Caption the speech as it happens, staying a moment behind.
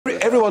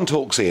everyone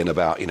talks, Ian,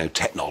 about,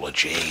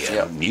 technology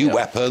and new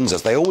weapons,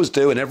 as they always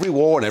do in every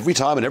war and every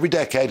time and every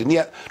decade. And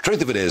yet,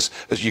 truth of it is,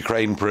 as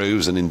Ukraine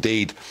proves, and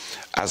indeed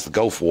as the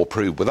Gulf War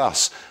proved with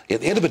us, at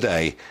the end of the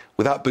day,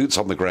 without boots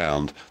on the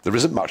ground, there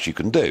isn't much you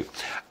can do.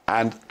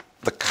 And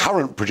the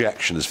current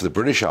projection is for the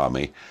British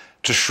Army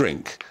to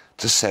shrink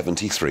to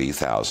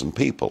 73,000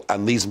 people.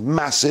 And these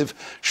massive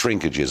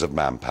shrinkages of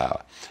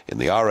manpower in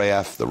the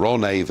RAF, the Royal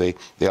Navy,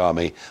 the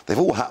Army, they've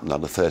all happened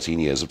under 13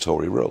 years of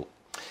Tory rule.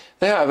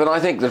 They have, and I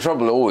think the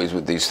trouble always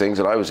with these things,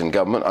 that I was in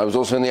government, I was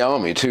also in the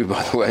army too,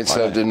 by the way, I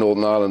served in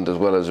Northern Ireland as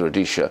well as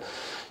Rhodesia.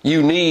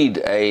 You need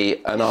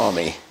an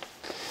army,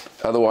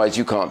 otherwise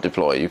you can't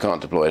deploy. You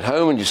can't deploy at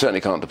home, and you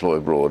certainly can't deploy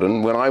abroad.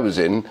 And when I was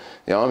in,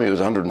 the army was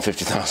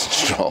 150,000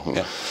 strong.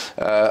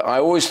 Yeah. I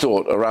always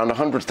thought around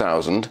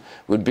 100,000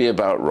 would be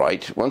about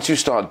right. Once you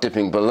start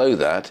dipping below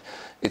that,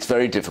 it's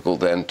very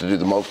difficult then to do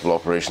the multiple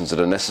operations that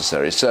are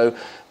necessary. So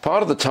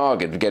part of the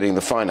target of getting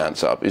the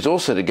finance up is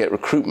also to get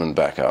recruitment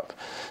back up.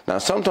 Now,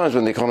 sometimes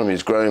when the economy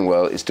is growing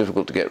well, it's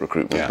difficult to get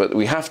recruitment, but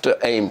we have to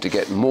aim to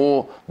get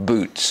more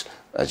boots,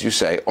 as you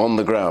say, on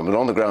the ground, but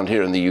on the ground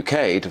here in the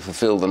UK to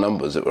fulfil the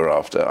numbers that we're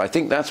after. I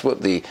think that's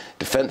what the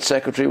Defence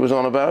Secretary was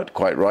on about,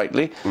 quite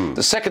rightly.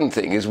 The second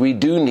thing is we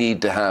do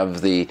need to have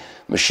the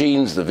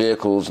machines, the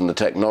vehicles and the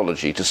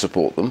technology to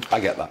support them. I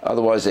get that.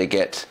 Otherwise they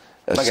get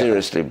a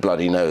seriously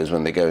bloody nose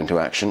when they go into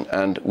action,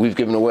 and we've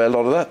given away a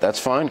lot of that. That's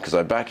fine, because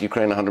I back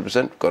Ukraine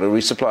 100%. Got to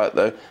resupply it,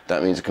 though.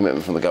 That means a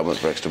commitment from the government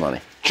for extra money.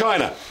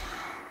 China.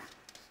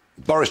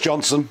 Boris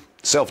Johnson,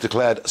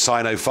 self-declared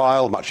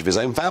Sinophile, much of his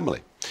own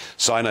family.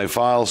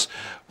 Sinophiles.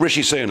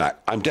 Rishi Sunak,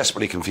 I'm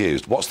desperately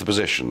confused. What's the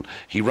position?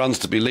 He runs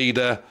to be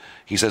leader.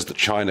 He says that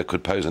China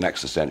could pose an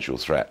existential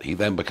threat. He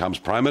then becomes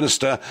Prime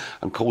Minister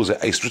and calls it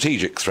a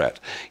strategic threat.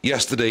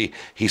 Yesterday,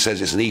 he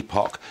says it's an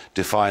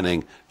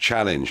epoch-defining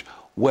challenge.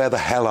 Where the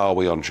hell are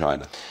we on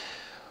China?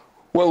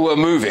 Well, we're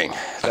moving.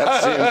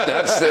 What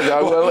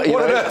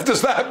on earth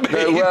does that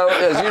mean? Well,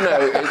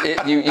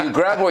 as you know, you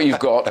grab what you've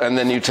got and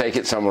then you take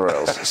it somewhere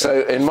else.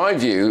 So, in my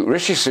view,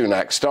 Rishi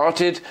Sunak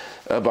started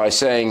by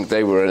saying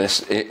they were an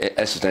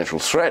existential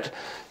threat.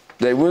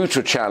 They moved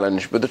to a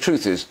challenge, but the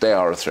truth is they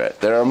are a threat.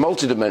 They're a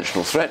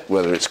multidimensional threat,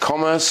 whether it's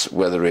commerce,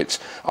 whether it's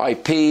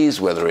IPs,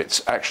 whether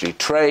it's actually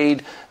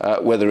trade,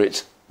 whether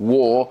it's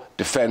war,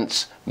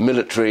 defence,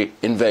 military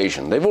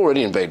invasion. They've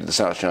already invaded the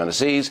South China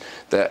Seas.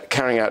 They're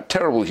carrying out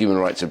terrible human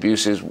rights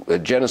abuses,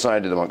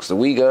 genocided amongst the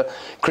Uyghur,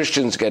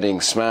 Christians getting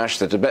smashed,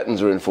 the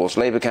Tibetans are in forced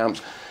labour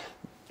camps.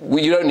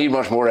 You don't need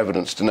much more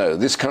evidence to know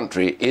this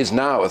country is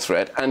now a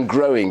threat and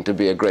growing to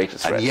be a greater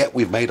threat. And yet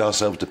we've made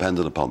ourselves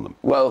dependent upon them.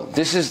 Well,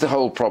 this is the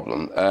whole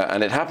problem.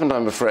 And it happened,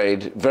 I'm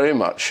afraid, very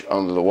much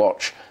under the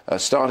watch.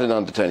 Started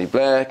under Tony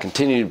Blair,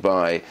 continued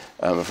by,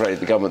 I'm afraid,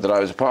 the government that I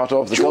was a part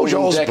of. George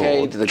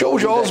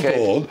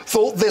Osborne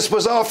thought this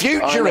was our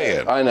future,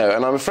 Ian. I know,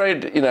 and I'm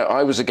afraid,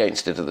 I was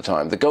against it at the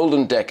time. The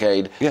golden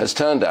decade has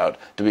turned out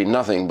to be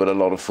nothing but a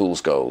lot of fool's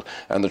gold.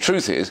 And the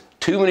truth is,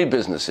 too many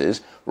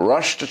businesses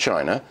rush to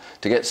China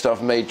to get stuff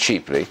made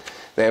cheaply.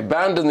 They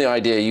abandon the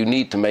idea you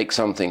need to make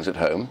some things at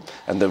home,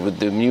 and with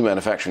the new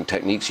manufacturing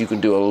techniques, you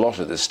can do a lot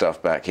of this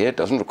stuff back here. It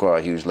doesn't require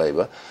huge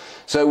labour.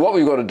 So what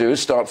we've got to do is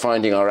start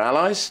finding our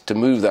allies to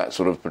move that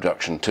sort of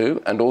production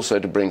to, and also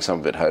to bring some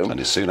of it home. And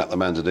is Sunak the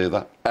man to do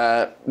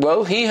that?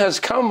 Well, he has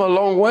come a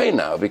long way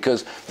now,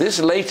 because this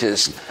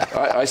latest...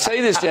 I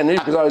say this generally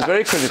because I was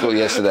very critical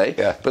yesterday,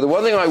 but the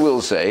one thing I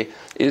will say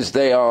is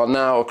they are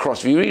now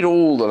across... If you read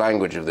all the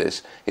language of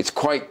this, it's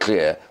quite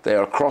clear they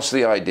are across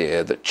the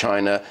idea that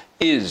China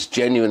is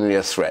genuinely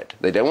a threat.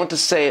 They don't want to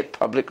say it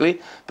publicly,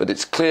 but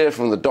it's clear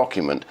from the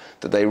document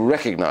that they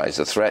recognise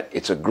the threat.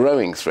 It's a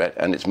growing threat,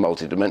 and it's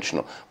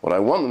multidimensional. What I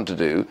want them to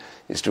do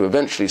is to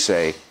eventually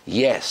say,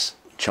 yes,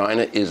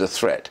 China is a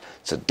threat.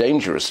 It's a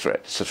dangerous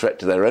threat. It's a threat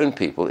to their own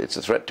people. It's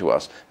a threat to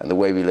us and the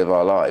way we live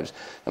our lives.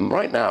 And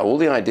right now, all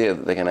the idea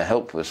that they're going to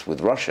help us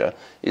with Russia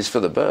is for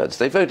the birds.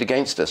 They vote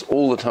against us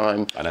all the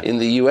time in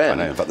the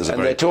UN. I know. In fact,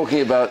 and they're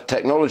talking about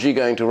technology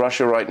going to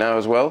Russia right now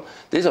as well.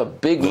 These are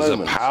big moments.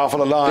 There's a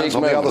powerful alliance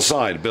on the other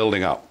side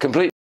building up.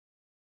 Completely.